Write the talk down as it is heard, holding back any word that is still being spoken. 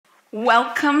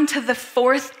Welcome to the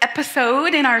fourth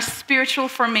episode in our spiritual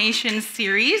formation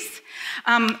series,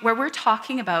 where we're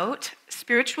talking about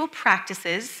spiritual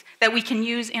practices that we can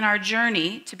use in our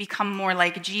journey to become more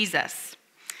like Jesus.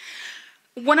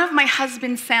 One of my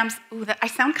husband Sam's, I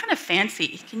sound kind of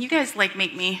fancy. Can you guys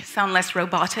make me sound less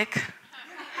robotic?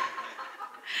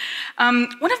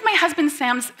 One of my husband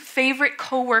Sam's favorite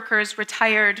coworkers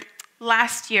retired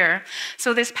last year.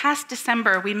 So this past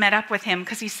December, we met up with him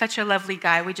because he's such a lovely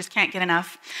guy. We just can't get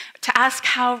enough to ask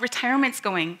how retirement's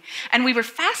going. And we were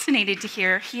fascinated to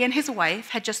hear he and his wife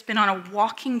had just been on a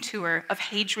walking tour of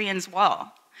Hadrian's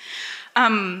Wall.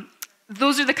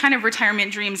 Those are the kind of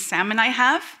retirement dreams Sam and I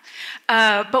have.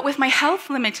 But with my health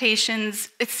limitations,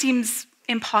 it seems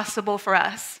impossible for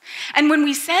us. And when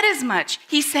we said as much,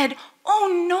 he said,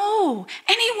 "Oh no,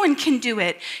 anyone can do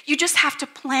it. You just have to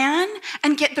plan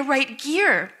and get the right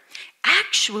gear."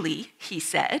 Actually, he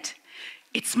said,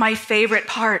 it's my favorite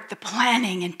part, the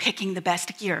planning and picking the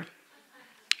best gear.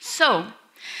 So,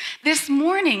 this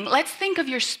morning, let's think of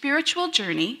your spiritual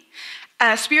journey,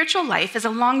 spiritual life as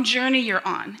a long journey you're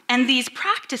on. And these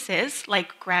practices,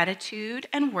 like gratitude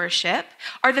and worship,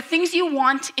 are the things you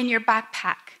want in your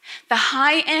backpack. The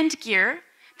high-end gear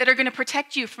that are going to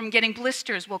protect you from getting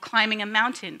blisters while climbing a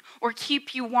mountain or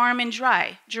keep you warm and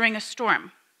dry during a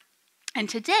storm. And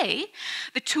today,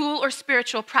 the tool or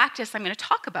spiritual practice I'm going to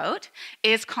talk about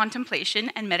is contemplation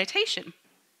and meditation.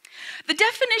 The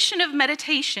definition of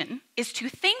meditation is to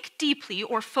think deeply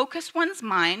or focus one's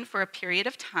mind for a period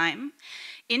of time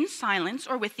in silence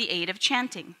or with the aid of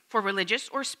chanting for religious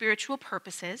or spiritual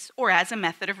purposes or as a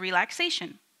method of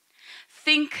relaxation.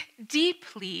 Think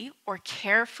deeply or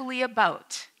carefully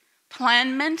about.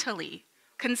 Plan mentally.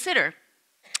 Consider.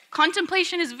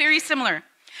 Contemplation is very similar.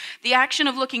 The action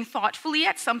of looking thoughtfully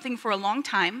at something for a long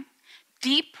time,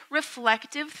 deep,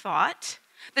 reflective thought,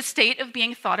 the state of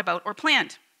being thought about or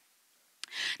planned.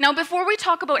 Now, before we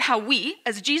talk about how we,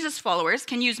 as Jesus followers,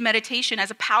 can use meditation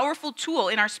as a powerful tool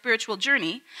in our spiritual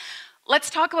journey, let's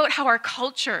talk about how our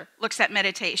culture looks at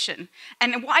meditation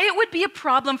and why it would be a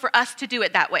problem for us to do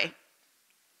it that way.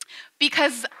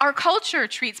 Because our culture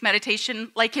treats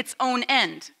meditation like its own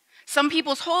end. Some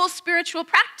people's whole spiritual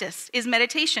practice is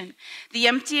meditation, the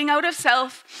emptying out of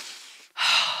self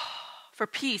for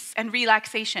peace and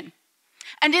relaxation.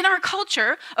 And in our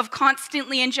culture of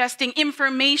constantly ingesting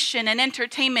information and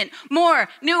entertainment, more,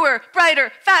 newer,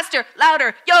 brighter, faster,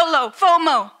 louder, YOLO,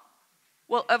 FOMO,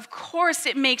 well, of course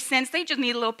it makes sense. They just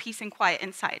need a little peace and quiet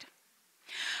inside.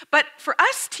 But for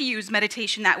us to use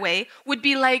meditation that way would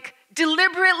be like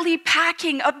deliberately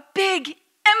packing a big,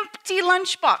 empty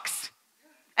lunchbox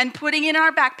and putting it in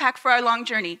our backpack for our long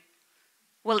journey.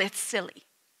 Well, it's silly,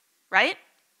 right?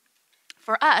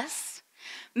 For us,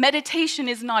 meditation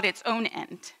is not its own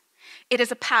end. It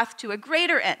is a path to a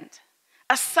greater end,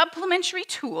 a supplementary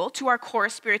tool to our core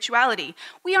spirituality.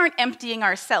 We aren't emptying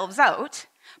ourselves out,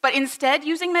 but instead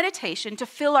using meditation to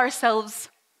fill ourselves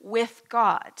with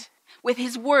God, with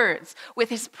his words, with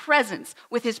his presence,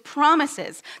 with his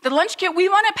promises. The lunch kit we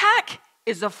want to pack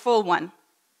is a full one.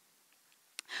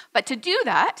 But to do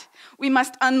that, we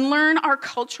must unlearn our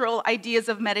cultural ideas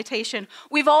of meditation.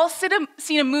 We've all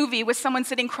seen a movie with someone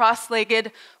sitting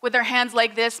cross-legged with their hands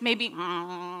like this, maybe,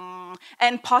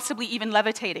 and possibly even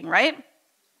levitating, right?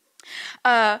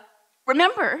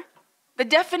 Remember, the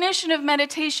definition of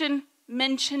meditation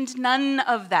mentioned none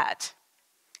of that.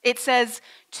 It says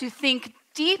to think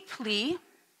deeply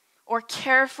or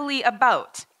carefully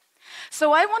about.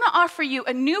 So I want to offer you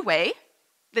a new way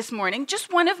this morning,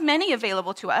 just one of many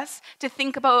available to us, to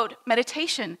think about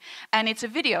meditation. And it's a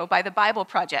video by the Bible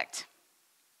Project.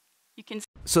 You can.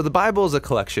 So the Bible is a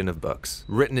collection of books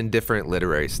written in different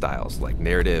literary styles like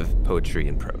narrative, poetry,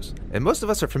 and prose. And most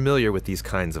of us are familiar with these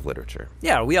kinds of literature.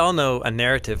 Yeah, we all know a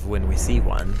narrative when we see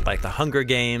one, like The Hunger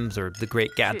Games or The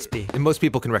Great Gatsby. And most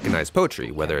people can recognize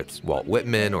poetry, whether it's Walt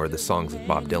Whitman or the songs of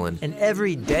Bob Dylan. And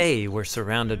every day we're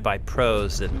surrounded by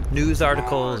prose and news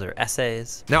articles or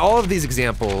essays. Now all of these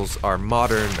examples are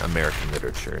modern American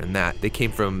literature in that they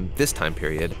came from this time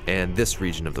period and this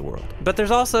region of the world. But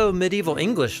there's also medieval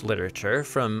English literature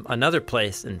from another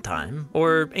place in time,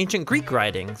 or ancient Greek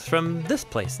writings from this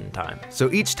place in time. So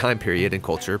each time period and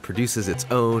culture produces its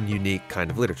own unique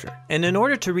kind of literature. And in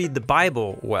order to read the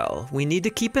Bible well, we need to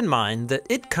keep in mind that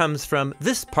it comes from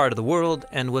this part of the world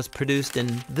and was produced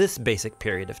in this basic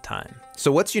period of time.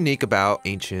 So what's unique about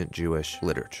ancient Jewish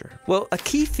literature? Well, a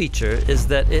key feature is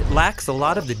that it lacks a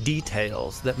lot of the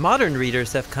details that modern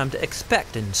readers have come to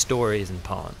expect in stories and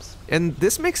poems. And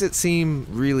this makes it seem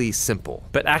really simple.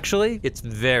 But actually, it's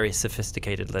very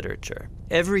sophisticated literature.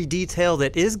 Every detail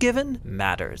that is given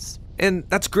matters. And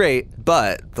that's great,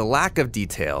 but the lack of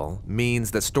detail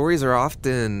means that stories are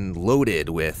often loaded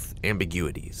with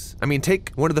ambiguities. I mean,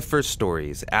 take one of the first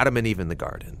stories, Adam and Eve in the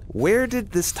garden. Where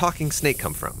did this talking snake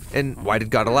come from? And why did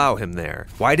God allow him there?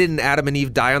 Why didn't Adam and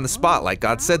Eve die on the spot like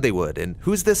God said they would? And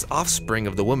who's this offspring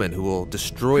of the woman who will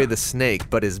destroy the snake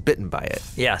but is bitten by it?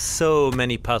 Yeah, so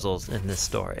many puzzles in this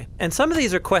story. And some of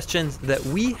these are questions that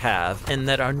we have and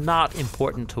that are not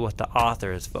important to what the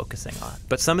author is focusing on.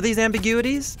 But some of these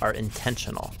ambiguities are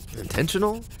intentional.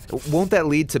 Intentional? Won't that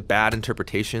lead to bad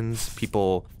interpretations,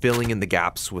 people filling in the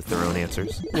gaps with their own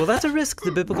answers? Well, that's a risk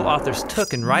the biblical authors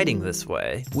took in writing this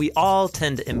way. We all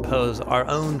tend to impose our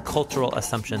own cultural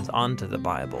assumptions onto the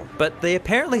Bible, but they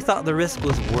apparently thought the risk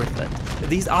was worth it.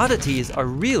 These oddities are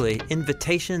really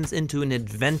invitations into an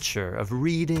adventure of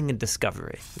reading and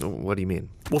discovery. What do you mean?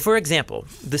 Well, for example,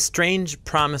 the strange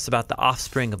promise about the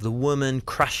offspring of the woman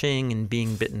crushing and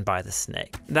being bitten by the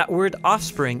snake. That word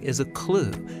offspring is a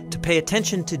clue to pay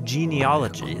attention to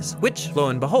genealogies, which, lo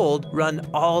and behold, run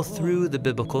all through the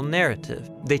biblical narrative.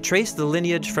 They trace the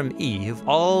lineage from Eve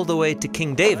all the way to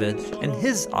King David and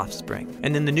his offspring.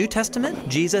 And in the New Testament,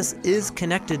 Jesus is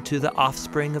connected to the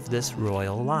offspring of this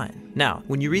royal line. Now,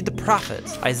 when you read the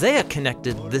prophets, Isaiah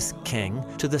connected this king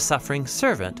to the suffering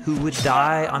servant who would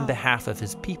die on behalf of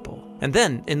his people. And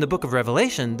then, in the book of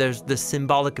Revelation, there's this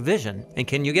symbolic vision. And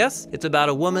can you guess? It's about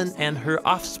a woman and her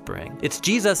offspring. It's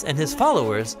Jesus and his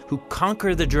followers who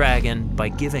conquer the dragon by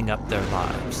giving up their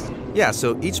lives. Yeah,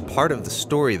 so each part of the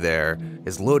story there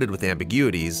is loaded with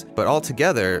ambiguities, but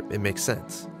altogether, it makes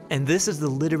sense. And this is the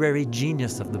literary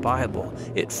genius of the Bible.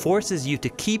 It forces you to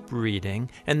keep reading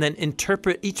and then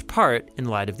interpret each part in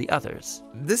light of the others.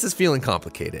 This is feeling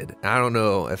complicated. I don't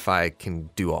know if I can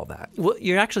do all that. Well,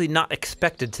 you're actually not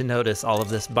expected to notice all of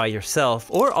this by yourself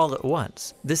or all at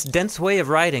once. This dense way of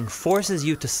writing forces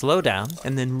you to slow down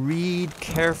and then read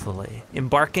carefully,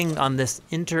 embarking on this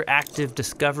interactive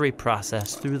discovery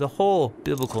process through the whole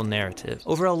biblical narrative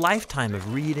over a lifetime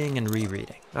of reading and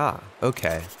rereading. Ah,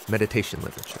 okay. Meditation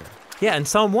literature. Yeah, in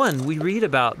Psalm 1, we read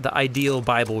about the ideal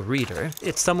Bible reader.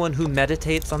 It's someone who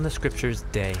meditates on the scriptures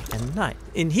day and night.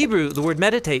 In Hebrew, the word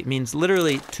meditate means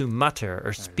literally to mutter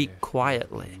or speak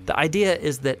quietly. The idea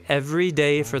is that every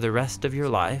day for the rest of your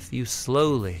life, you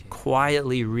slowly,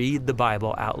 quietly read the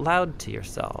Bible out loud to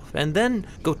yourself, and then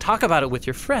go talk about it with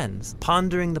your friends,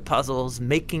 pondering the puzzles,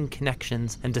 making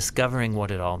connections, and discovering what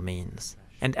it all means.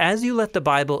 And as you let the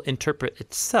Bible interpret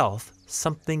itself,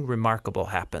 something remarkable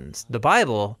happens. The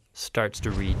Bible starts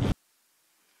to read you.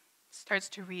 Starts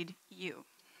to read you.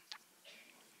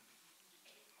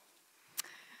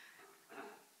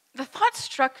 The thought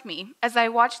struck me as I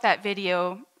watched that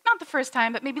video, not the first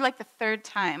time, but maybe like the third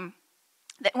time,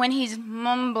 that when he's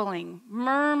mumbling,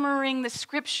 murmuring the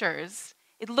scriptures,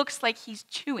 it looks like he's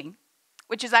chewing,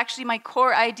 which is actually my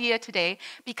core idea today,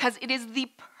 because it is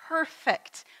the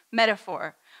perfect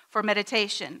metaphor for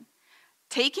meditation.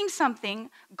 Taking something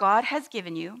God has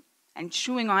given you and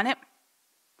chewing on it,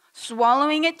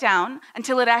 swallowing it down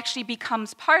until it actually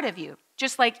becomes part of you,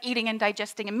 just like eating and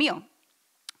digesting a meal.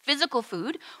 Physical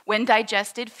food, when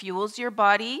digested, fuels your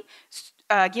body,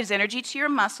 gives energy to your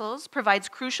muscles, provides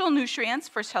crucial nutrients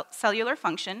for cellular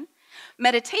function.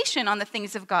 Meditation on the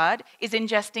things of God is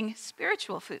ingesting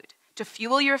spiritual food to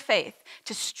fuel your faith,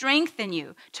 to strengthen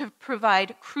you, to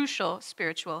provide crucial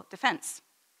spiritual defense.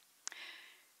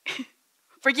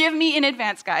 Forgive me in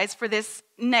advance, guys, for this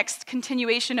next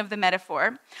continuation of the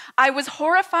metaphor. I was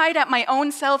horrified at my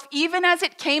own self even as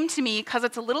it came to me because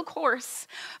it's a little coarse,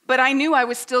 but I knew I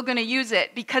was still going to use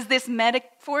it because this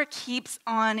metaphor keeps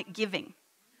on giving.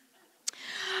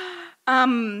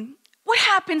 What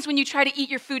happens when you try to eat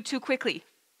your food too quickly?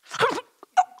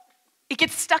 It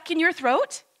gets stuck in your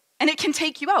throat and it can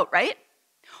take you out, right?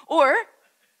 Or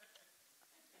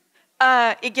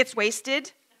it gets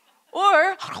wasted,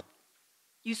 or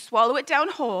you swallow it down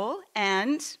whole,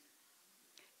 and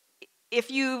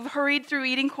if you've hurried through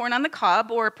eating corn on the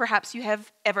cob, or perhaps you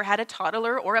have ever had a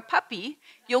toddler or a puppy,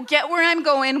 you'll get where I'm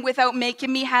going without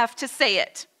making me have to say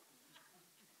it.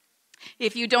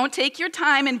 If you don't take your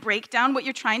time and break down what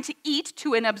you're trying to eat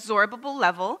to an absorbable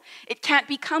level, it can't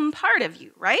become part of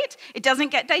you, right? It doesn't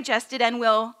get digested and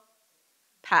will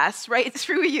pass right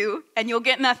through you, and you'll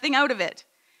get nothing out of it.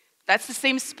 That's the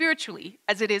same spiritually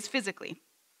as it is physically.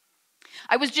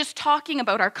 I was just talking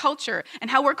about our culture and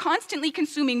how we're constantly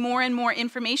consuming more and more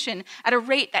information at a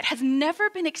rate that has never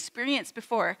been experienced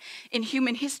before in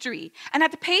human history. And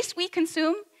at the pace we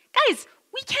consume, guys,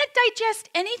 we can't digest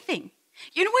anything.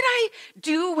 You know what I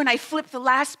do when I flip the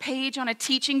last page on a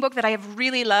teaching book that I have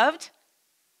really loved?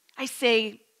 I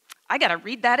say, I gotta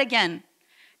read that again,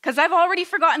 because I've already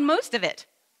forgotten most of it.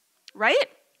 right?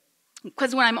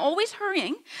 Because when I'm always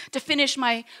hurrying to finish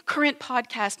my current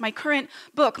podcast, my current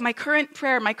book, my current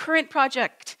prayer, my current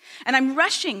project, and I'm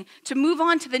rushing to move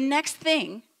on to the next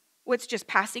thing, what's just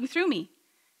passing through me?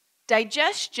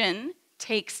 Digestion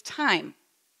takes time.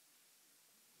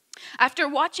 After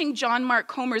watching John Mark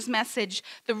Comer's message,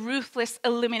 The Ruthless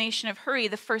Elimination of Hurry,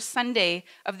 the first Sunday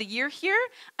of the year here,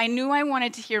 I knew I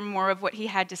wanted to hear more of what he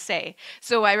had to say.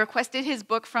 So I requested his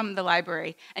book from the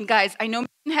library. And guys, I know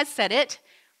Megan has said it.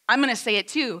 I'm going to say it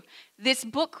too. This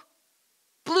book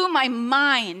blew my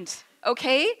mind,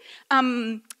 okay?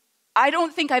 I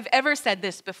don't think I've ever said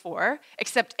this before,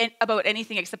 about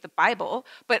anything except the Bible.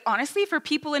 But honestly, for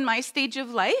people in my stage of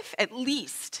life, at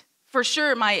least, for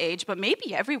sure my age, but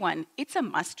maybe everyone, it's a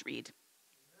must-read.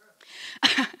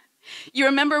 You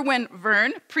remember when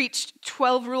Vern preached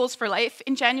 12 rules for life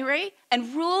in January?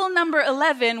 And rule number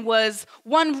 11 was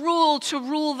one rule to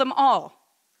rule them all.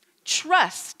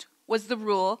 Trust was the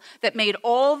rule that made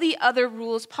all the other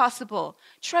rules possible.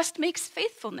 Trust makes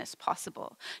faithfulness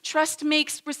possible. Trust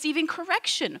makes receiving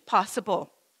correction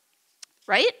possible,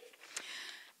 right?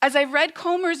 As I've read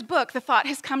Comer's book, the thought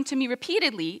has come to me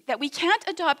repeatedly that we can't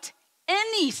adopt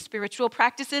any spiritual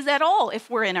practices at all if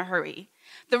we're in a hurry.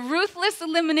 The ruthless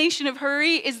elimination of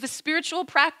hurry is the spiritual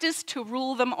practice to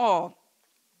rule them all.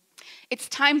 It's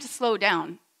time to slow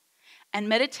down. And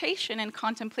meditation and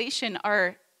contemplation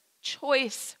are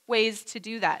choice ways to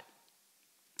do that.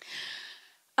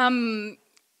 Sam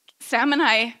and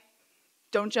I,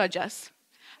 don't judge us,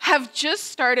 have just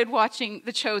started watching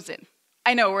The Chosen.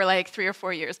 I know we're like 3 or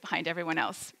 4 years behind everyone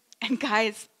else. And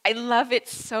guys, I love it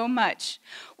so much.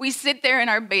 We sit there in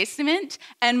our basement,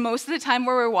 and most of the time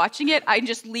where we're watching it, I'm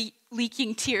just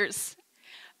leaking tears.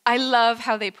 I love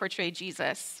how they portray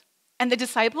Jesus. And the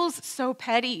disciples, so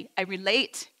petty, I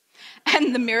relate.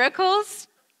 And the miracles,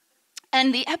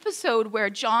 and the episode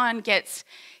where John gets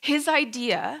his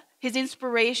idea, his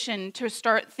inspiration to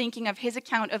start thinking of his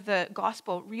account of the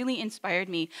gospel really inspired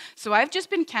me. So I've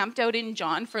just been camped out in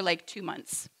John for like 2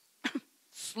 months.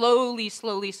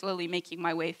 slowly making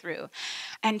my way through.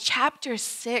 And chapter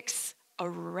 6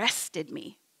 arrested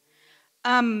me.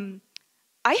 I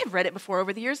have read it before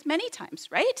over the years many times,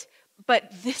 right?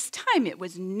 But this time it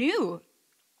was new.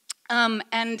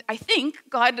 And I think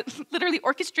God literally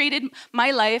orchestrated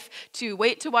my life to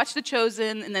wait to watch The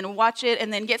Chosen and then watch it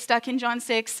and then get stuck in John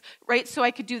 6, right? So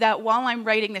I could do that while I'm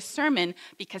writing this sermon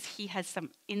because he has some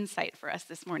insight for us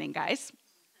this morning, guys.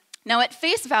 Now, at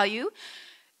face value,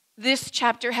 this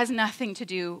chapter has nothing to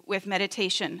do with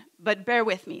meditation, but bear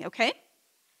with me, okay?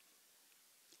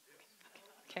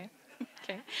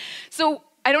 Okay. So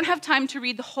I don't have time to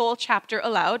read the whole chapter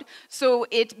aloud. So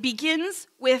it begins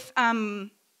with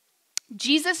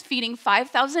Jesus feeding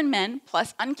 5,000 men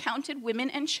plus uncounted women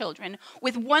and children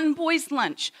with one boy's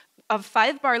lunch of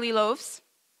 5 barley loaves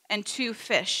and 2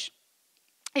 fish.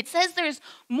 It says there's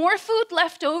more food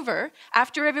left over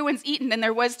after everyone's eaten than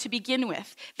there was to begin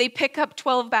with. They pick up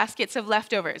 12 baskets of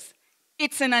leftovers.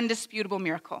 It's an undisputable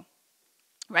miracle,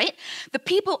 right? The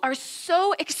people are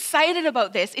so excited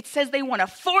about this. It says they want to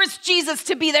force Jesus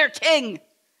to be their king.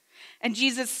 And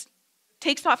Jesus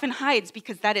takes off and hides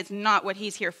because that is not what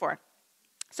he's here for.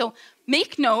 So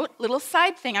make note, little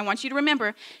side thing I want you to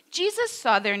remember, Jesus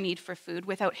saw their need for food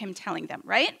without him telling them,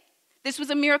 right? This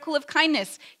was a miracle of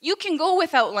kindness. You can go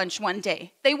without lunch one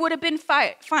day. They would have been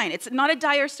fine. It's not a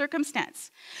dire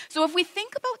circumstance. So if we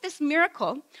think about this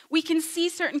miracle, we can see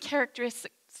certain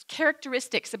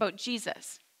characteristics about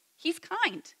Jesus. He's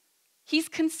kind. He's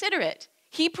considerate.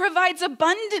 He provides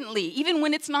abundantly, even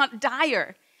when it's not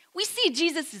dire. We see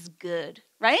Jesus is good,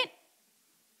 right?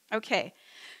 Okay.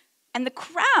 And the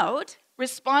crowd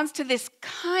responds to this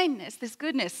kindness, this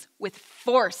goodness, with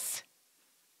force.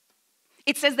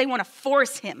 It says they want to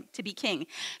force him to be king.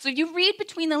 So if you read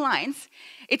between the lines,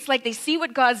 it's like they see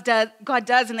what God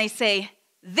does and they say,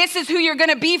 this is who you're going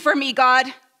to be for me, God.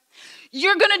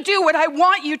 You're going to do what I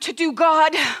want you to do,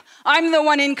 God. I'm the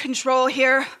one in control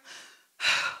here.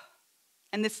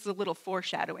 And this is a little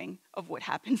foreshadowing of what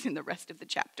happens in the rest of the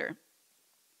chapter.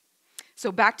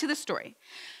 So back to the story.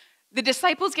 The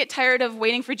disciples get tired of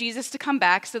waiting for Jesus to come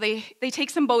back, so they take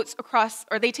some boats across,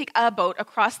 or they take a boat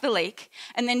across the lake,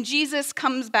 and then Jesus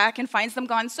comes back and finds them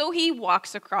gone, so he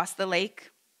walks across the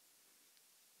lake.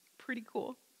 Pretty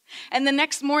cool. And the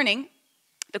next morning,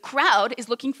 the crowd is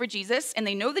looking for Jesus, and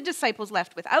they know the disciples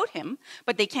left without him,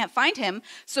 but they can't find him,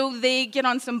 so they get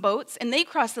on some boats, and they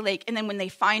cross the lake, and then when they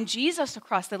find Jesus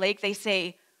across the lake, they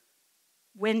say,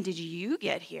 when did you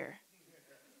get here?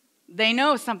 They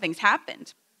know something's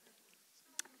happened.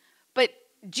 But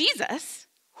Jesus,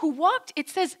 who walked, it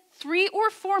says 3 or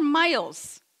 4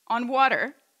 miles on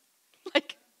water,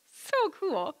 Like, so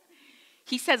cool.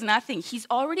 He says nothing. He's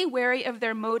already wary of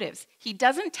their motives. He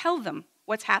doesn't tell them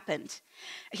what's happened.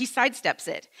 He sidesteps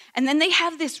it. And then they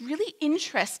have this really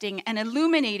interesting and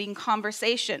illuminating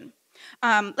conversation.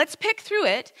 Let's pick through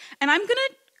it, and I'm going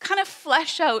to kind of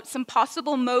flesh out some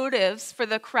possible motives for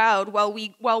the crowd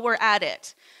while we're at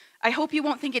it. I hope you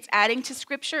won't think it's adding to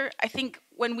Scripture. I think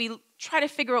when we try to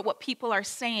figure out what people are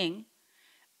saying,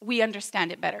 we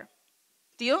understand it better.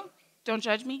 Deal? Don't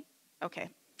judge me? Okay.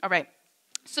 All right.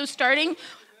 So starting...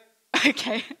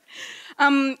 Okay.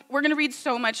 We're going to read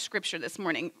so much Scripture this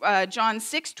morning. John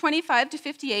 6:25 to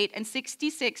 58 and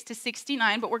 66 to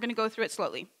 69, but we're going to go through it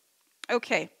slowly.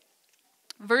 Okay.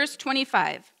 Verse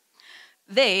 25.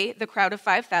 They, the crowd of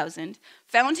 5,000,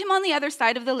 found him on the other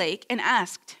side of the lake and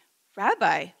asked,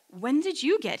 "Rabbi, when did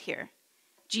you get here?"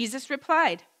 Jesus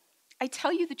replied, "I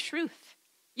tell you the truth.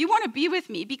 You want to be with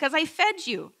me because I fed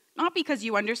you, not because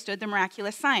you understood the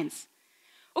miraculous signs."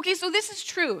 Okay, so this is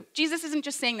true. Jesus isn't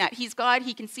just saying that. He's God.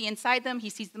 He can see inside them. He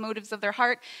sees the motives of their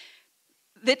heart.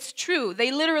 That's true.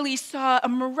 They literally saw a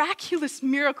miraculous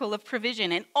miracle of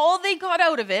provision, and all they got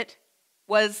out of it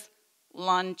was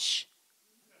lunch.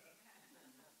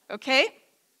 Okay?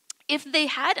 If they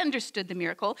had understood the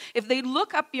miracle, if they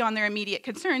look up beyond their immediate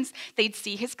concerns, they'd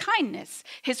see his kindness,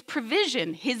 his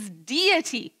provision, his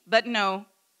deity. But no,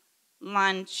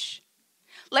 lunch.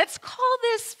 Let's call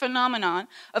this phenomenon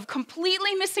of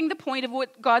completely missing the point of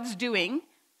what God's doing,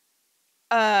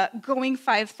 going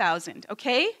 5,000,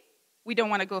 okay? We don't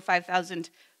want to go 5,000,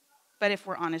 but if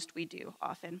we're honest, we do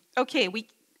often. Okay,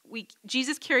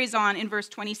 Jesus carries on in verse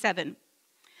 27.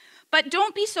 "But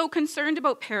don't be so concerned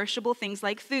about perishable things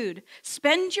like food.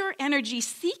 Spend your energy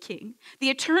seeking the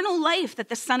eternal life that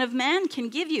the Son of Man can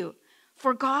give you.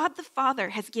 For God the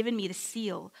Father has given me the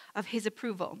seal of his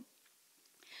approval."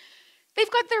 They've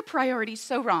got their priorities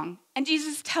so wrong, and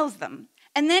Jesus tells them.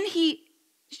 And then he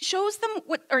tells them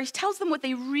what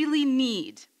they really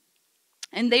need.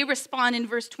 And they respond in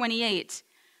verse 28.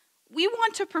 "We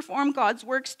want to perform God's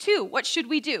works too. What should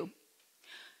we do?"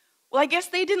 Well, I guess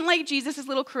they didn't like Jesus'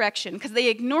 little correction because they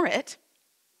ignore it.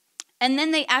 And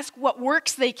then they ask what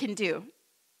works they can do.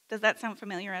 Does that sound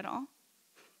familiar at all?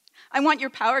 I want your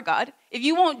power, God. If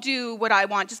you won't do what I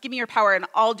want, just give me your power and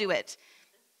I'll do it.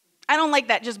 I don't like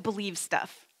that just believe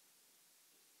stuff.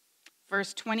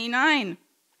 Verse 29,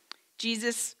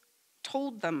 Jesus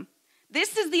told them,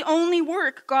 "This is the only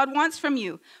work God wants from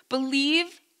you.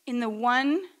 Believe in the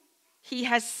one he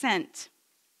has sent."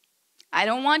 I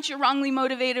don't want your wrongly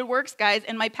motivated works, guys,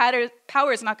 and my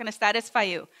power is not going to satisfy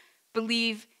you.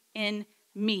 Believe in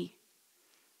me.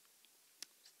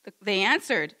 They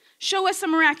answered, "Show us a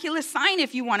miraculous sign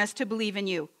if you want us to believe in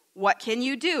you. What can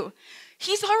you do?"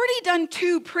 He's already done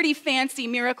 2 pretty fancy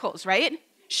miracles, right?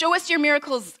 Show us your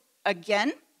miracles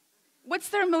again? What's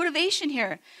their motivation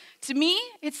here? To me,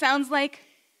 it sounds like,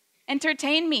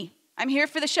 entertain me. I'm here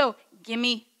for the show.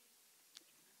 Gimme.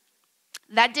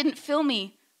 That didn't fill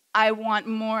me. I want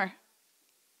more.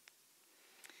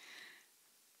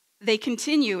 They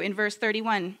continue in verse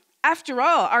 31. "After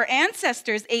all, our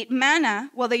ancestors ate manna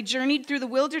while they journeyed through the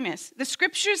wilderness. The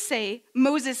scriptures say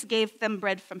Moses gave them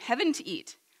bread from heaven to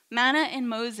eat." Manna and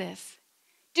Moses.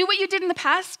 Do what you did in the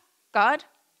past, God.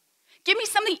 Give me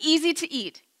something easy to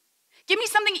eat. Give me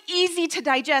something easy to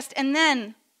digest, and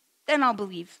then I'll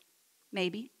believe.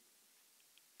 Maybe.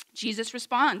 Jesus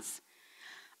responds,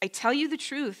 "I tell you the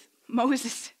truth.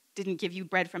 Moses didn't give you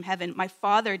bread from heaven. My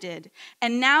Father did.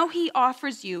 And now he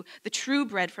offers you the true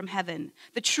bread from heaven.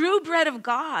 The true bread of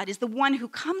God is the one who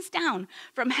comes down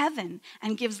from heaven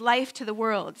and gives life to the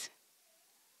world.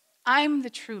 I'm the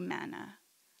true manna.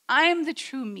 I'm the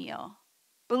true meal.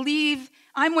 Believe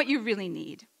I'm what you really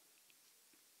need."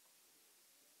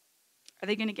 Are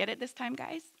they going to get it this time,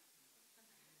 guys?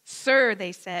 "Sir,"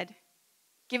 they said,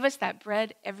 "give us that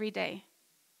bread every day."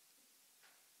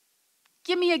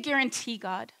 Give me a guarantee,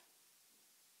 God.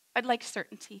 I'd like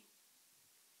certainty.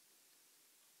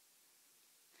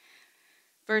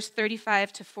 Verse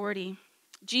 35 to 40.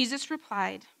 Jesus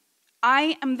replied,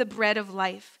 "I am the bread of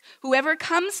life. Whoever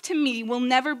comes to me will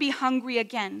never be hungry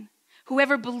again.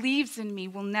 Whoever believes in me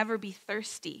will never be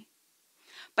thirsty.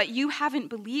 But you haven't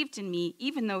believed in me,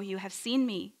 even though you have seen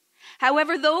me.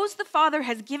 However, those the Father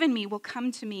has given me will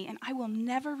come to me, and I will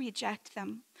never reject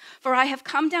them. For I have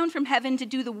come down from heaven to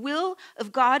do the will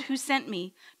of God who sent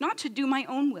me, not to do my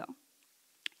own will.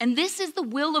 And this is the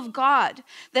will of God,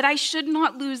 that I should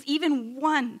not lose even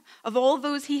one of all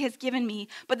those he has given me,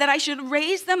 but that I should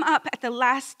raise them up at the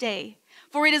last day.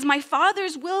 For it is my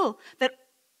Father's will that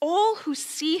all who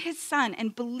see his Son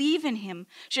and believe in him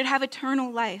should have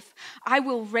eternal life. I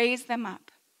will raise them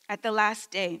up at the last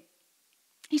day.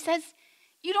 He says,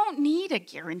 you don't need a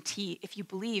guarantee if you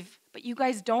believe, but you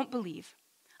guys don't believe.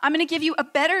 I'm going to give you a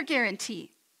better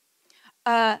guarantee.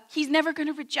 He's never going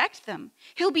to reject them.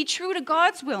 He'll be true to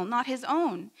God's will, not his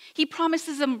own. He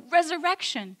promises them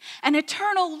resurrection and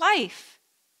eternal life.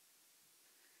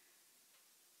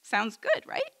 Sounds good,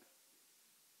 right?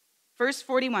 Verse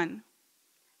 41.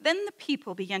 Then the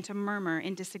people began to murmur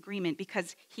in disagreement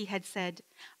because he had said,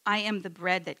 I am the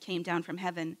bread that came down from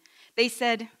heaven. They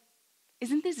said,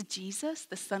 isn't this Jesus,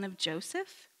 the son of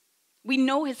Joseph? We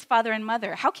know his father and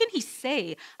mother. How can he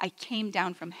say, I came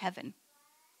down from heaven?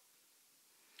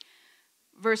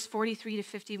 Verse 43 to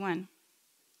 51.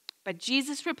 But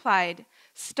Jesus replied,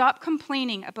 stop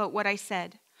complaining about what I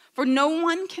said, for no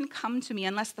one can come to me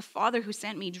unless the Father who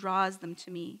sent me draws them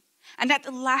to me. And at the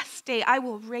last day I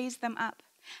will raise them up.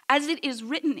 As it is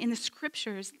written in the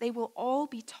scriptures, they will all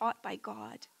be taught by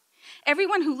God.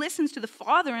 Everyone who listens to the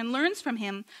Father and learns from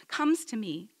him comes to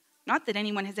me. Not that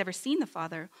anyone has ever seen the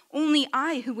Father, only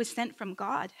I who was sent from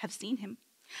God have seen him.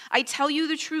 I tell you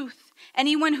the truth,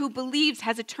 anyone who believes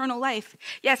has eternal life.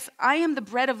 Yes, I am the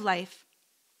bread of life.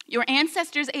 Your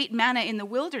ancestors ate manna in the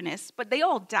wilderness, but they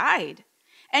all died.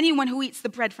 Anyone who eats the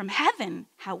bread from heaven,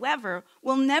 however,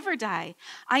 will never die.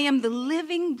 I am the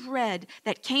living bread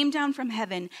that came down from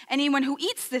heaven. Anyone who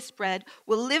eats this bread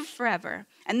will live forever.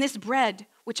 And this bread,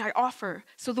 which I offer,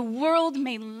 so the world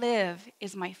may live,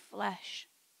 is my flesh.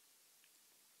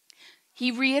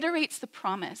 He reiterates the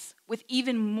promise with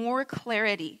even more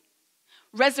clarity.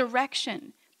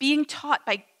 Resurrection, being taught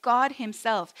by God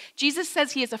himself. Jesus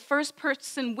says he is a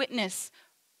first-person witness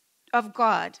of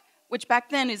God, which back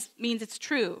then means it's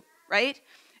true, right?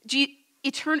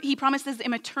 He promises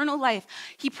them eternal life.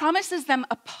 He promises them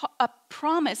a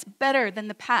promise better than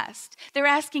the past. They're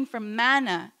asking for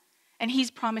manna, and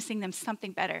he's promising them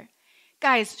something better.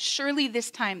 Guys, surely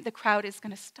this time the crowd is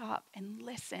going to stop and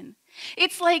listen.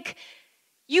 It's like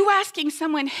you asking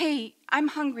someone, hey, I'm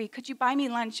hungry, could you buy me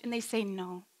lunch? And they say,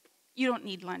 no, you don't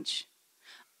need lunch.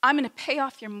 I'm going to pay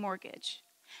off your mortgage.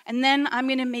 And then I'm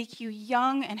going to make you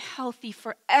young and healthy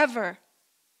forever.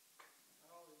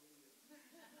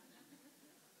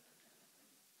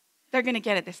 They're going to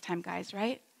get it this time, guys,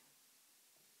 right?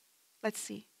 Let's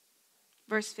see.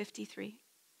 Verse 52.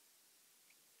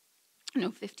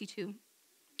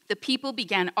 The people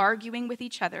began arguing with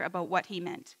each other about what he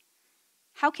meant.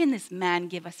 How can this man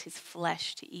give us his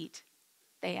flesh to eat?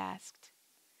 They asked.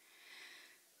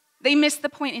 They missed the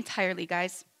point entirely,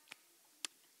 guys.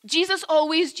 Jesus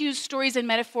always used stories and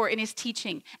metaphor in his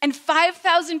teaching, and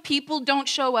 5,000 people don't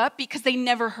show up because they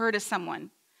never heard of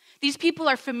someone. These people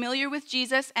are familiar with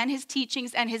Jesus and his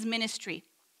teachings and his ministry,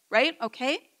 right?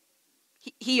 Okay?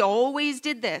 He always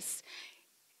did this.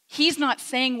 He's not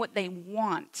saying what they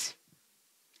want,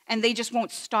 and they just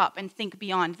won't stop and think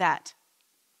beyond that.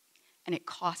 And it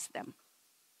cost them.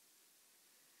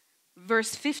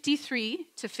 Verse 53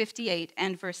 to 58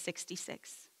 and verse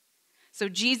 66. So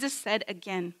Jesus said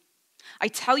again, I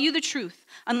tell you the truth,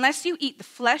 unless you eat the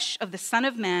flesh of the Son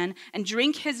of Man and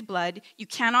drink his blood, you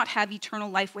cannot have eternal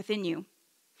life within you.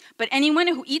 But anyone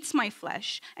who eats my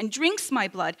flesh and drinks my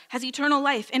blood has eternal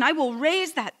life, and I will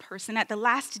raise that person at the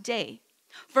last day.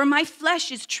 For my flesh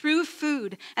is true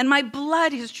food, and my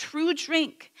blood is true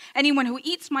drink. Anyone who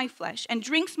eats my flesh and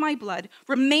drinks my blood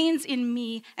remains in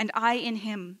me, and I in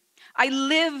him. I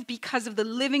live because of the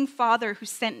living Father who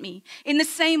sent me. In the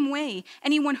same way,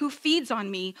 anyone who feeds on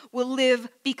me will live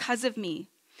because of me.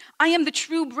 I am the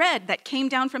true bread that came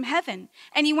down from heaven.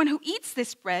 Anyone who eats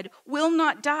this bread will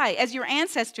not die, as your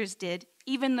ancestors did,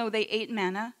 even though they ate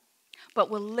manna, but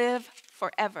will live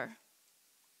forever.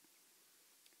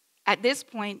 At this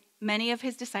point, many of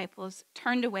his disciples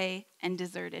turned away and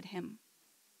deserted him.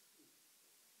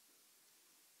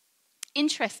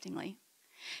 Interestingly,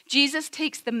 Jesus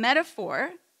takes the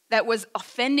metaphor that was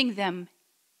offending them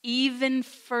even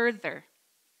further.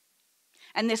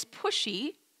 And this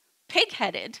pushy,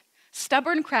 pig-headed,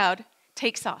 stubborn crowd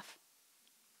takes off.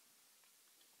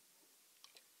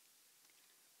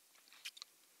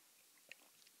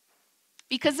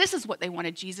 Because this is what they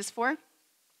wanted Jesus for.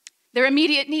 Their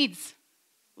immediate needs.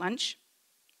 Lunch.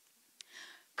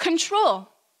 Control.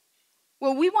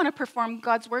 Well, we want to perform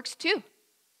God's works too.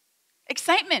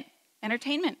 Excitement.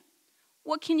 Entertainment.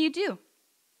 What can you do?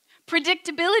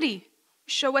 Predictability.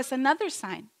 Show us another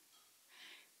sign.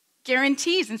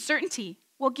 Guarantees and certainty.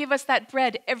 Will give us that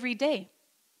bread every day.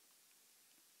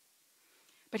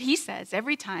 But he says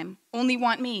every time, only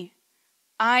want me.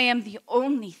 I am the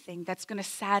only thing that's going to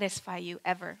satisfy you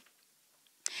ever.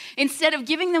 Instead of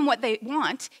giving them what they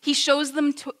want, he shows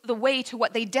them the way to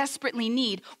what they desperately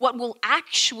need, what will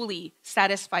actually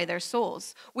satisfy their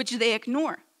souls, which they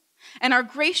ignore. And our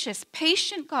gracious,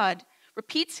 patient God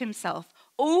repeats himself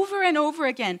over and over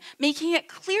again, making it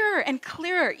clearer and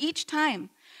clearer each time.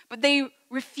 But they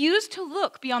refuse to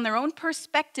look beyond their own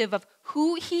perspective of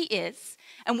who he is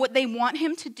and what they want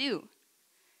him to do.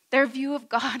 Their view of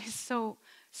God is so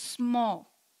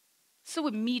small, so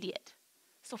immediate,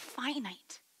 so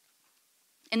finite.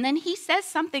 And then he says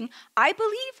something I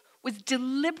believe was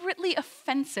deliberately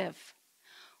offensive.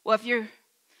 Well, if you're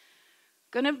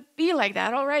going to be like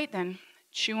that, all right, then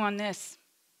chew on this.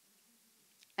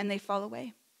 And they fall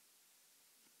away.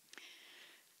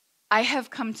 I have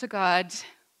come to God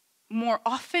more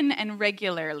often and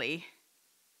regularly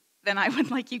than I would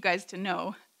like you guys to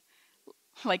know,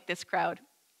 like this crowd.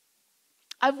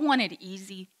 I've wanted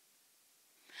easy.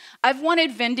 I've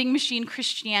wanted vending machine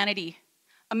Christianity,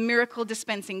 a miracle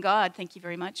dispensing God, thank you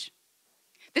very much.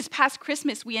 This past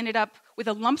Christmas, we ended up with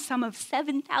a lump sum of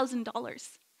 $7,000.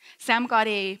 Sam got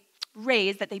a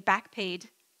raise that they back paid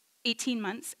 18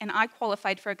 months, and I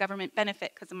qualified for a government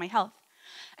benefit because of my health.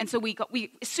 And so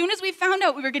as soon as we found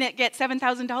out we were going to get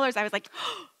 $7,000, I was like,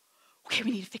 oh, okay,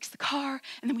 we need to fix the car,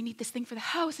 and then we need this thing for the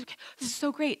house. Okay, this is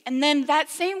so great. And then that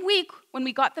same week, when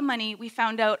we got the money, we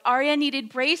found out Arya needed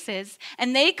braces,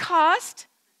 and they cost,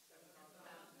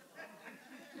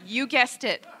 you guessed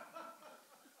it.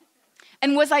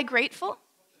 And was I grateful?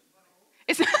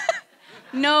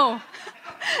 No.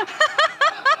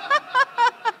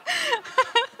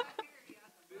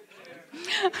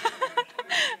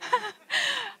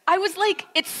 I was like,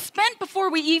 it's spent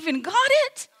before we even got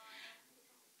it.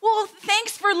 Well,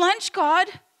 thanks for lunch, God.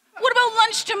 What about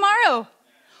lunch tomorrow?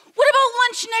 What about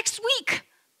lunch next week?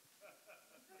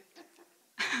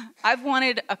 I've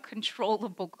wanted a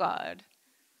controllable God.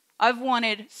 I've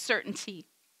wanted certainty.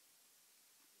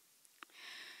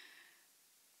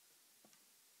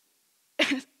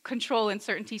 Control and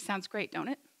certainty sounds great, don't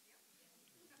it?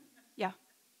 Yeah.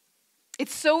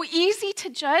 It's so easy to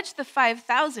judge the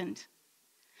 5,000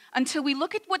 until we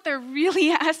look at what they're really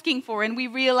asking for and we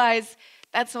realize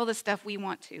that's all the stuff we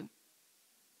want to,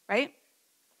 right?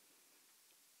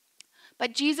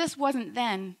 But Jesus wasn't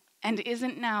then and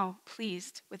isn't now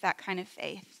pleased with that kind of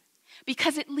faith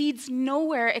because it leads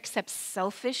nowhere except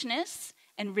selfishness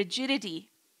and rigidity.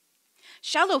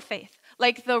 Shallow faith,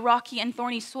 like the rocky and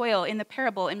thorny soil in the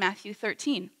parable in Matthew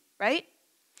 13, right?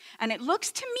 And it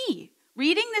looks to me,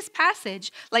 reading this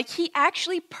passage, like he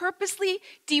actually purposely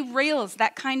derails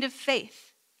that kind of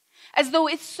faith, as though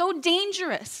it's so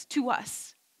dangerous to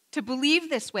us to believe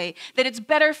this way that it's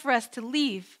better for us to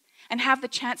leave and have the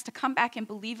chance to come back and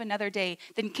believe another day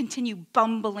than continue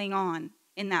bumbling on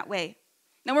in that way.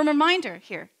 Now, a reminder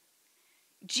here.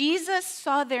 Jesus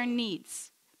saw their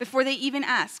needs before they even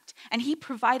asked, and he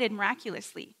provided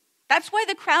miraculously. That's why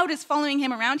the crowd is following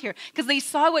him around here, because they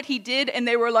saw what he did and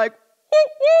they were like,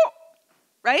 whoop, whoop,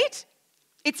 right?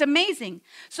 It's amazing.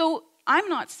 So I'm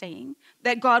not saying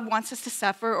that God wants us to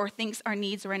suffer or thinks our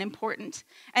needs are unimportant.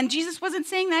 And Jesus wasn't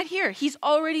saying that here. He's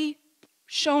already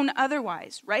shown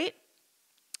otherwise, right?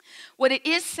 What it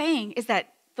is saying is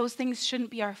that those things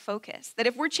shouldn't be our focus. That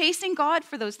if we're chasing God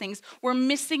for those things, we're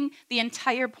missing the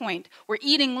entire point. We're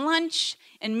eating lunch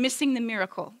and missing the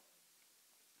miracle.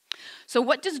 So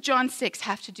what does John 6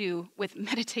 have to do with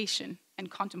meditation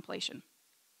and contemplation?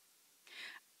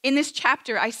 In this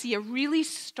chapter, I see a really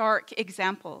stark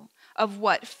example of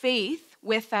what faith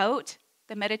without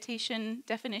the meditation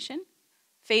definition,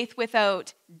 faith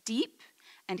without deep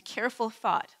and careful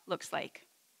thought looks like.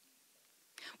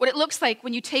 What it looks like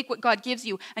when you take what God gives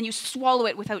you and you swallow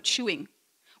it without chewing.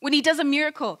 When he does a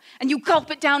miracle and you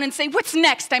gulp it down and say, "What's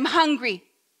next? I'm hungry."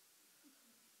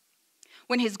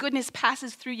 When his goodness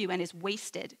passes through you and is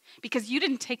wasted because you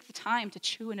didn't take the time to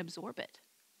chew and absorb it.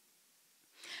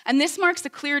 And this marks a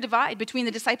clear divide between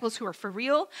the disciples who are for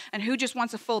real and who just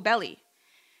wants a full belly.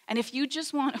 And if you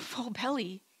just want a full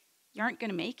belly, you aren't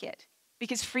going to make it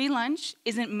because free lunch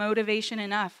isn't motivation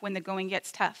enough when the going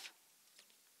gets tough.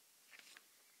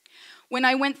 When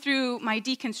I went through my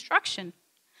deconstruction,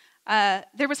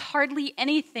 there was hardly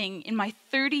anything in my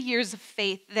 30 years of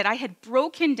faith that I had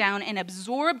broken down and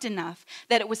absorbed enough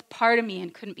that it was part of me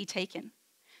and couldn't be taken.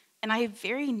 And I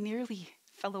very nearly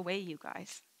fell away, you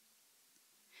guys.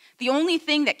 The only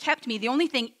thing that kept me, the only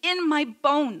thing in my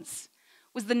bones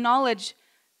was the knowledge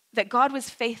that God was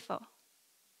faithful.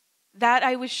 That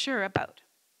I was sure about.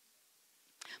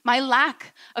 My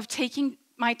lack of taking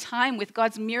my time with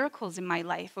God's miracles in my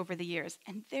life over the years,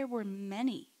 and there were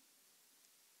many.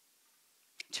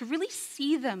 to really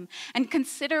see them and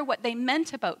consider what they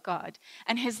meant about God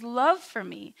and his love for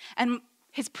me and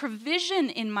his provision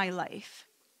in my life,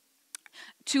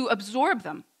 to absorb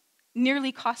them,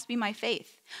 nearly cost me my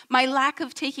faith. My lack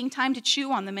of taking time to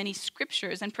chew on the many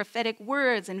scriptures and prophetic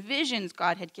words and visions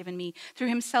God had given me through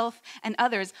himself and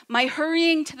others, my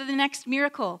hurrying to the next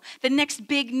miracle, the next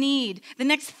big need, the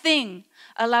next thing,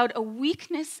 allowed a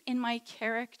weakness in my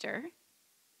character,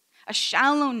 a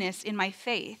shallowness in my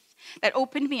faith that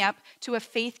opened me up to a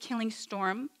faith-killing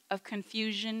storm of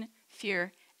confusion,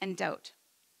 fear, and doubt.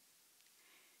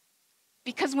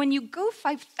 Because when you go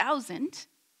 5,000,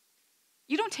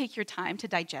 you don't take your time to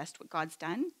digest what God's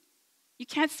done. You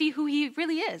can't see who he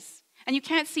really is, and you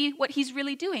can't see what he's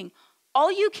really doing.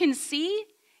 All you can see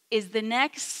is the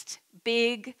next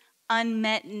big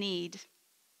unmet need,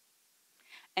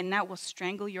 and that will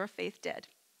strangle your faith dead.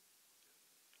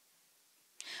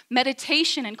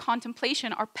 Meditation and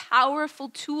contemplation are powerful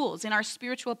tools in our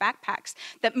spiritual backpacks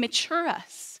that mature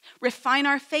us, refine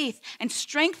our faith, and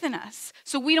strengthen us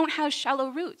so we don't have shallow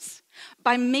roots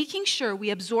by making sure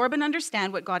we absorb and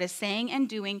understand what God is saying and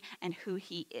doing and who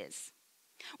he is.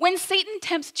 When Satan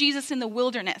tempts Jesus in the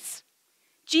wilderness,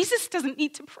 Jesus doesn't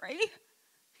need to pray,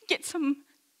 get some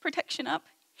protection up.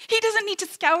 He doesn't need to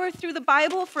scour through the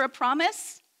Bible for a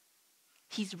promise.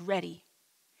 He's ready.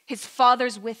 His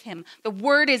Father's with him. The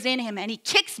word is in him, and he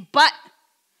kicks butt.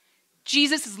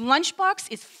 Jesus'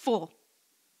 lunchbox is full.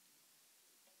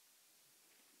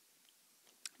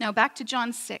 Now back to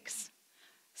John 6,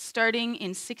 starting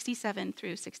in 67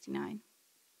 through 69.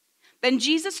 Then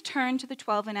Jesus turned to the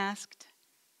 12 and asked,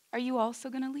 "Are you also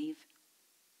going to leave?"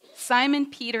 Simon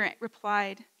Peter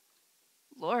replied,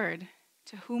 "Lord,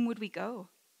 to whom would we go?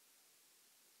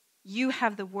 You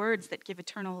have the words that give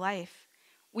eternal life.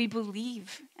 We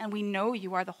believe and we know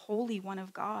you are the Holy One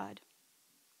of God."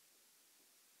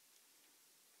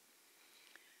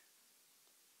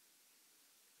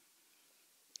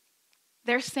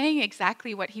 They're saying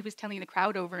exactly what he was telling the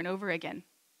crowd over and over again.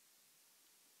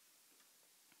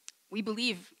 We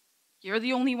believe you're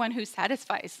the only one who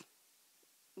satisfies.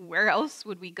 Where else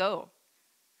would we go?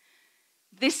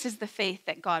 This is the faith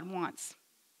that God wants.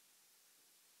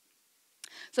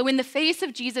 So in the face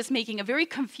of Jesus making a very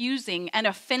confusing and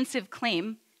offensive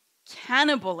claim,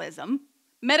 cannibalism,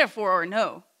 metaphor or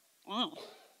no,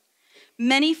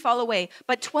 many fall away,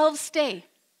 but 12 stay.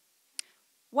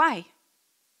 Why?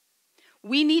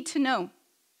 We need to know.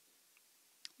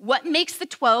 What makes the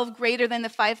 12 greater than the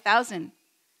 5,000?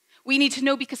 We need to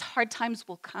know because hard times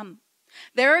will come.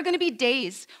 There are going to be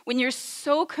days when you're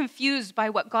so confused by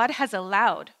what God has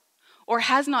allowed or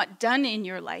has not done in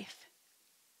your life,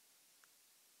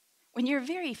 when your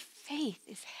very faith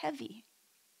is heavy,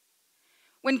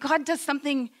 when God does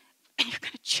something and you're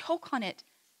going to choke on it,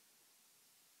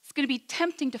 it's going to be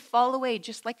tempting to fall away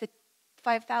just like the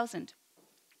 5,000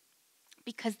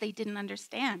 because they didn't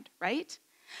understand, right?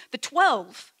 The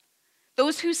 12,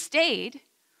 those who stayed,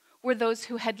 were those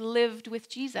who had lived with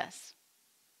Jesus.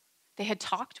 They had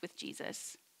talked with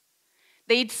Jesus.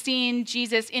 They'd seen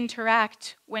Jesus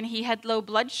interact when he had low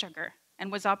blood sugar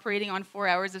and was operating on 4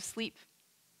 hours of sleep.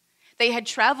 They had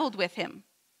traveled with him.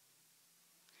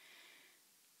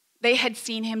 They had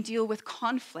seen him deal with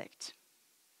conflict.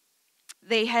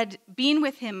 They had been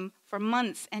with him for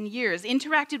months and years,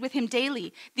 interacted with him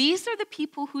daily. These are the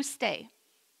people who stay.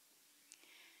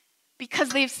 Because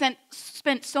they've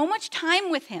spent so much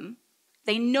time with him,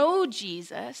 they know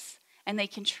Jesus, and they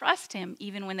can trust him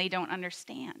even when they don't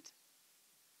understand.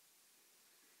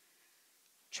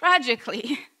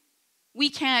 Tragically, we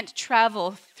can't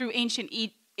travel through ancient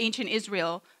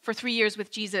Israel for 3 years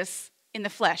with Jesus in the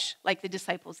flesh like the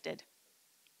disciples did.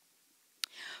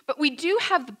 But we do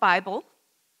have the Bible,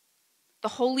 the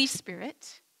Holy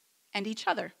Spirit, and each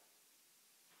other.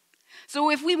 So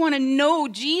if we want to know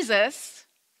Jesus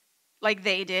like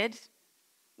they did,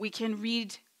 we can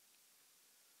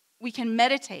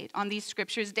meditate on these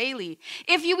scriptures daily.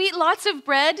 If you eat lots of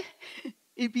bread,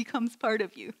 it becomes part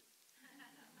of you.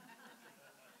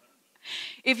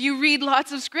 If you read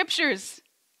lots of scriptures,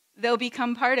 they'll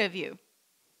become part of you.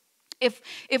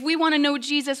 If we want to know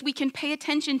Jesus, we can pay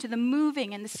attention to the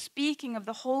moving and the speaking of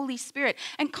the Holy Spirit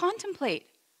and contemplate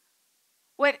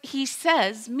what he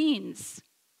says means.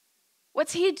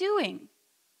 What's he doing?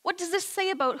 What does this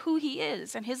say about who he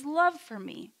is and his love for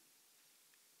me?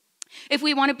 If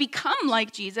we want to become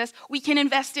like Jesus, we can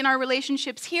invest in our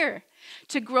relationships here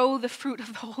to grow the fruit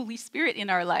of the Holy Spirit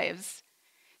in our lives,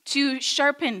 to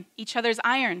sharpen each other's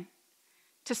iron,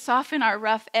 to soften our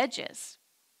rough edges,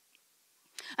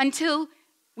 until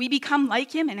We become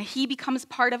like him, and he becomes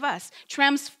part of us,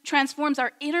 transforms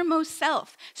our innermost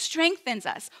self, strengthens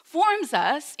us, forms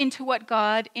us into what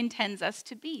God intends us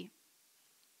to be.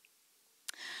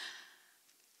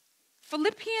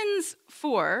 Philippians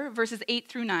 4, verses 8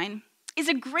 through 9, is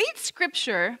a great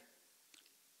scripture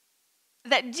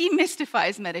that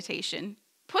demystifies meditation,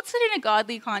 puts it in a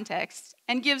godly context,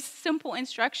 and gives simple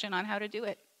instruction on how to do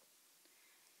it.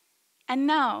 And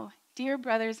now, dear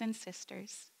brothers and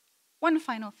sisters, one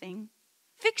final thing.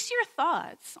 Fix your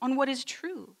thoughts on what is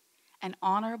true and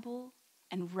honorable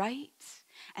and right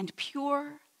and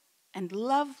pure and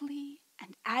lovely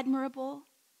and admirable.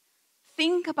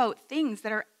 Think about things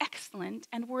that are excellent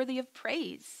and worthy of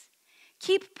praise.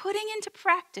 Keep putting into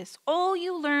practice all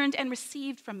you learned and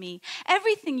received from me,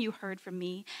 everything you heard from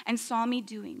me and saw me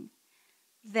doing.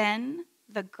 Then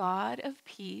the God of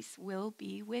peace will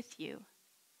be with you.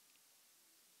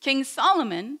 King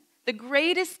Solomon, the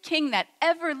greatest king that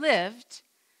ever lived,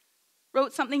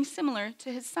 wrote something similar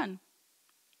to his son.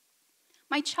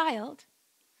 My child,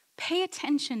 pay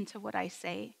attention to what I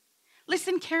say.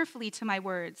 Listen carefully to my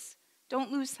words.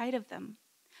 Don't lose sight of them.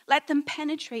 Let them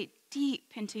penetrate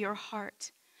deep into your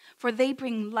heart, for they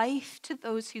bring life to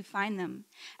those who find them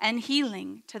and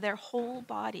healing to their whole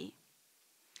body.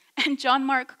 And John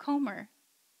Mark Comer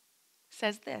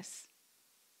says this: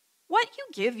 what you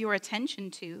give your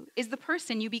attention to is the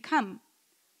person you become.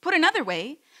 Put another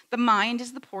way, the mind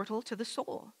is the portal to the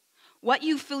soul. What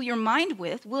you fill your mind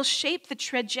with will shape the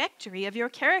trajectory of your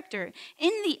character.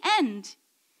 In the end,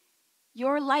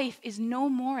 your life is no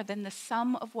more than the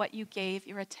sum of what you gave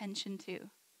your attention to.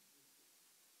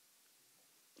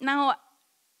 Now,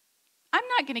 I'm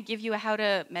not going to give you a how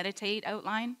to meditate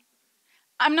outline.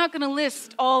 I'm not going to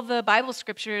list all the Bible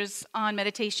scriptures on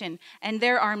meditation, and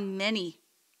there are many.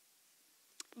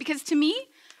 Because to me,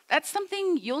 that's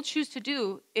something you'll choose to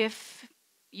do if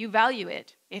you value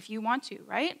it, if you want to,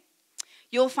 right?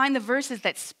 You'll find the verses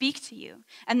that speak to you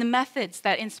and the methods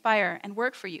that inspire and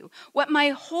work for you. What my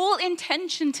whole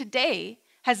intention today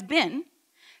has been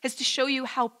is to show you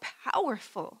how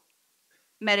powerful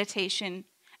meditation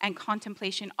and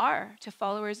contemplation are to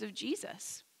followers of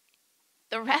Jesus.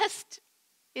 The rest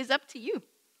is up to you.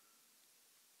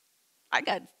 I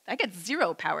got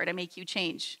zero power to make you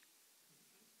change.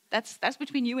 That's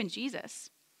between you and Jesus.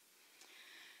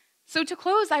 So to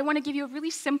close, I want to give you a really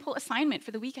simple assignment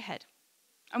for the week ahead.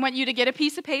 I want you to get a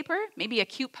piece of paper, maybe a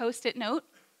cute Post-it note,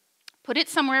 put it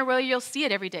somewhere where you'll see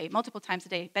it every day, multiple times a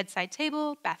day, bedside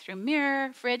table, bathroom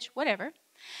mirror, fridge, whatever.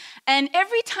 And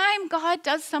every time God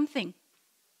does something,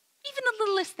 even the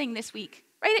littlest thing this week,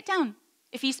 write it down.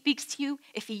 If he speaks to you,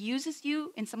 if he uses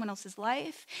you in someone else's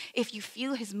life, if you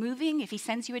feel his moving, if he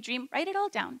sends you a dream, write it all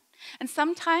down. And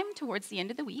sometime towards the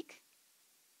end of the week,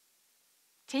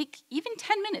 take even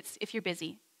 10 minutes if you're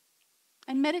busy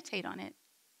and meditate on it.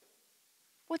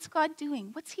 What's God doing?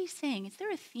 What's he saying? Is there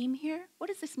a theme here? What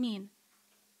does this mean?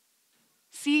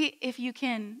 See if you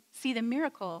can see the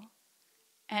miracle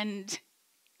and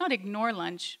not ignore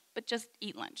lunch, but just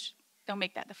eat lunch. Don't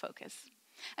make that the focus.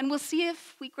 And we'll see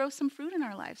if we grow some fruit in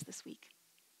our lives this week.